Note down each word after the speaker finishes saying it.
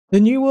The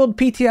New World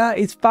PTR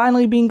is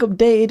finally being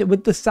updated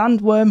with the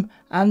sandworm,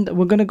 and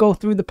we're going to go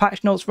through the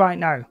patch notes right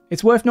now.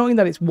 It's worth noting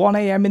that it's 1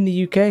 AM in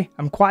the UK.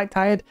 I'm quite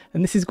tired,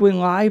 and this is going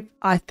live,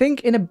 I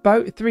think, in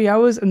about 3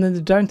 hours, and then the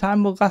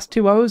downtime will last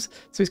 2 hours.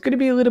 So it's going to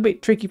be a little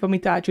bit tricky for me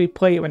to actually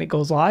play it when it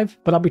goes live,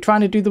 but I'll be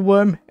trying to do the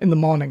worm in the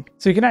morning.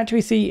 So you can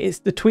actually see it's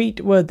the tweet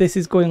where this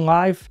is going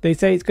live. They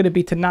say it's going to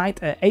be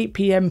tonight at 8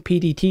 PM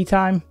PDT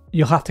time.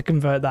 You'll have to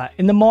convert that.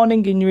 In the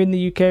morning, and you're in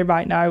the UK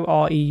right now,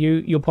 or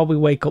EU, you'll probably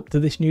wake up to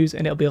this news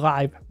and it'll be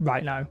live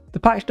right now. The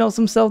patch notes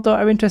themselves though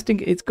are interesting.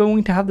 It's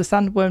going to have the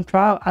Sandworm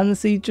trial and the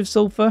Siege of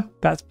Sulphur.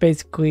 That's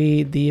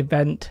basically the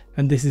event,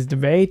 and this is the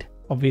raid,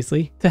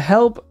 obviously. To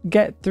help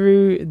get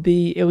through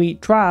the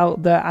elite trial,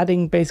 they're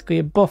adding basically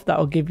a buff that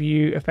will give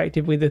you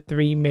effectively the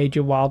 3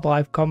 major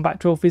wildlife combat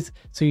trophies,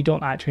 so you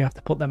don't actually have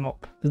to put them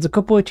up. There's a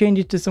couple of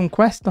changes to some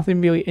quests, nothing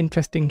really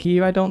interesting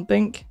here, I don't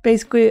think.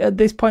 Basically, at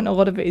this point, a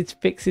lot of it is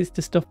fixes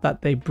to stuff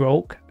that they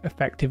broke,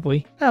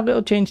 effectively. A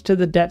little change to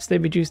the depths. They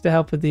reduced the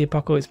health of the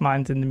Apocalypse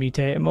Mines in the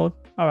Mutator mode.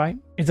 Alright.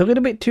 It's a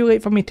little bit too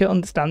late for me to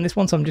understand this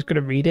one, so I'm just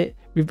going to read it.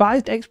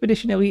 Revised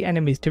Expedition Elite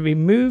enemies to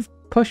remove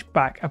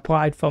pushback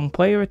applied from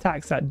player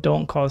attacks that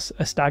don't cause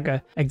a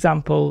stagger.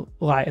 Example,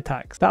 light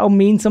attacks. That'll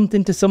mean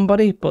something to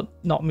somebody, but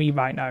not me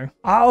right now.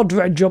 I'll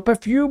dredge up a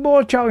few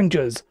more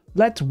challenges.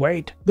 Let's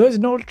wait. There's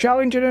no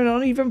challenge in an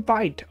uneven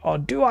fight. Or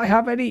do I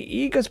have any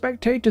eager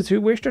spectators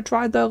who wish to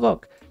try their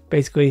luck?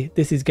 Basically,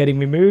 this is getting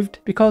removed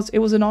because it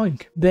was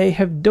annoying. They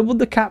have doubled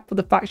the cap for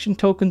the faction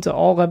tokens at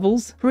all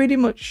levels. Pretty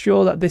much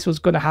sure that this was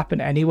going to happen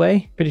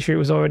anyway. Pretty sure it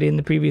was already in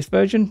the previous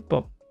version,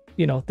 but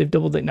you know, they've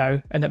doubled it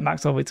now, and at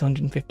max level it's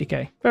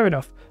 150k. Fair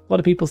enough. A lot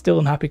of people still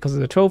unhappy because of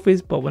the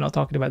trophies, but we're not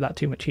talking about that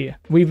too much here.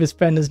 Weaver's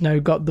Fen has now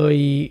got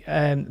the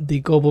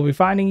global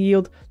refining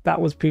yield that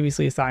was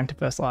previously assigned to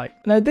First Light.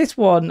 Now this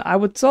one, I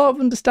would sort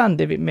of understand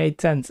if it made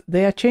sense.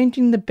 They are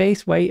changing the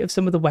base weight of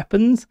some of the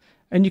weapons,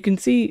 and you can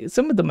see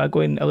some of them are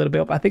going a little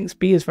bit up. I think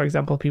spears, for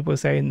example, people are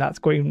saying that's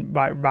going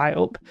right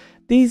up.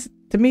 These,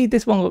 to me,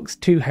 this one looks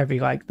too heavy.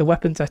 Like, the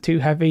weapons are too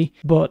heavy,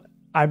 but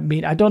I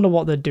mean, I don't know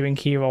what they're doing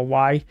here or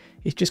why.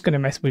 It's just going to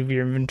mess with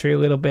your inventory a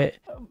little bit.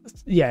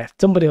 Yeah,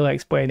 somebody will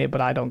explain it,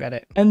 but I don't get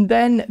it. And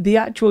then the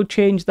actual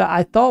change that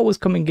I thought was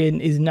coming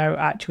in is now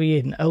actually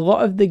in. A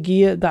lot of the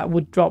gear that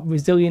would drop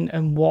Resilient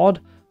and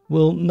Ward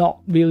will not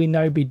really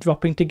now be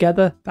dropping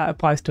together. That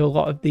applies to a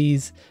lot of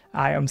these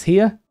items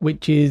here,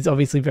 which is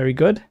obviously very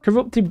good.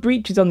 Corrupted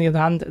Breaches, on the other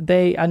hand,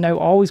 they are now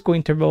always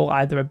going to roll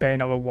either a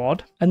Bane or a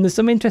Ward. And there's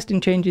some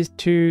interesting changes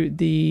to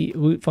the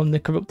loot from the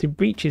Corrupted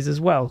Breaches as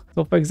well.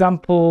 So for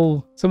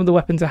example, some of the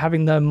weapons are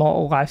having their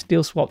Mortal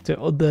Lifesteal swapped to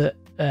other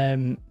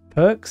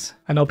perks.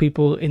 I know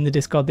people in the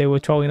Discord, they were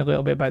trolling a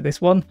little bit about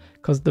this one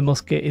because the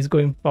musket is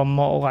going from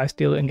Mortal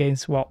Lifesteal and getting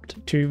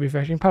swapped to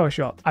Refreshing Power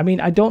Shot. I mean,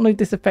 I don't know if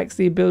this affects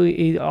the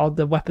ability or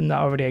the weapon that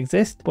already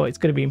exists, but it's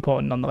going to be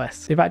important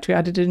nonetheless. They've actually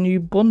added a new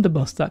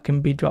blunderbuss that can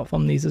be dropped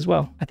from these as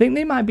well. I think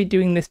they might be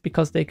doing this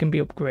because they can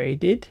be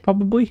upgraded,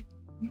 probably.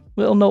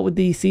 Little note with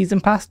the Season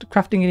Pass,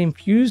 crafting an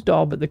infused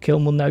orb at the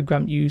kiln will now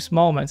grant you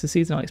small amounts of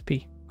seasonal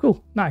XP.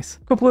 Cool, nice.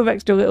 A couple of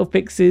extra little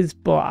fixes,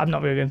 but I'm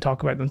not really going to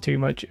talk about them too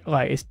much.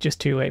 Like, it's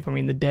just too late for me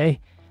in the day.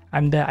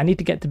 And I need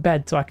to get to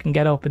bed so I can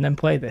get up and then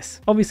play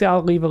this. Obviously,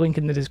 I'll leave a link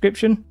in the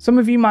description. Some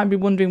of you might be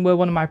wondering where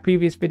one of my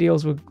previous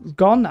videos was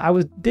gone. I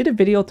did a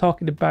video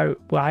talking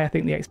about why I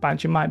think the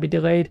expansion might be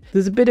delayed.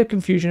 There's a bit of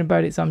confusion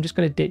about it, so I'm just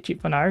going to ditch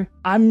it for now.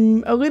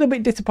 I'm a little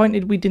bit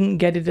disappointed we didn't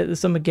get it at the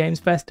Summer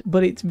Games Fest,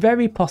 but it's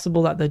very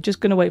possible that they're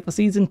just going to wait for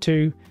Season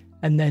 2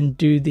 and then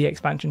do the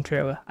expansion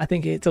trailer. I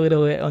think it's a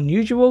little bit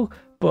unusual,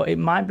 but it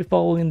might be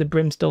following the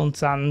Brimstone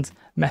Sands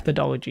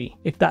methodology.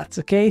 If that's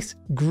the case,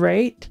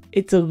 great.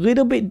 It's a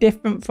little bit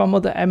different from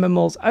other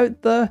MMOs out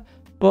there,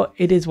 but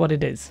it is what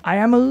it is. I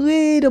am a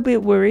little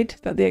bit worried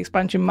that the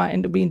expansion might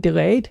end up being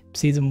delayed.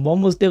 Season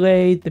 1 was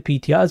delayed, the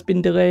PTR has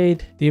been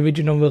delayed, the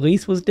original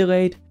release was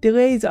delayed.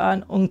 Delays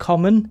aren't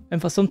uncommon, and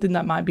for something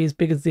that might be as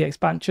big as the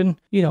expansion,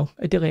 you know,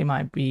 a delay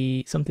might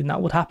be something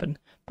that would happen.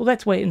 But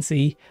let's wait and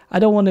see. I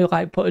don't want to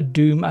like put a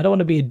doom. I don't want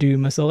to be a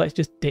doomer, so let's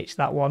just ditch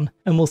that one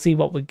and we'll see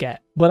what we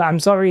get. But I'm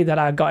sorry that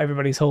I got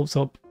everybody's hopes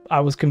up.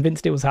 I was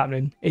convinced it was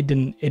happening. It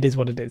didn't. It is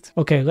what it is.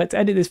 Okay, let's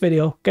edit this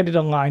video, get it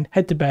online,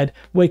 head to bed,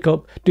 wake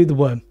up, do the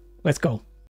worm. Let's go.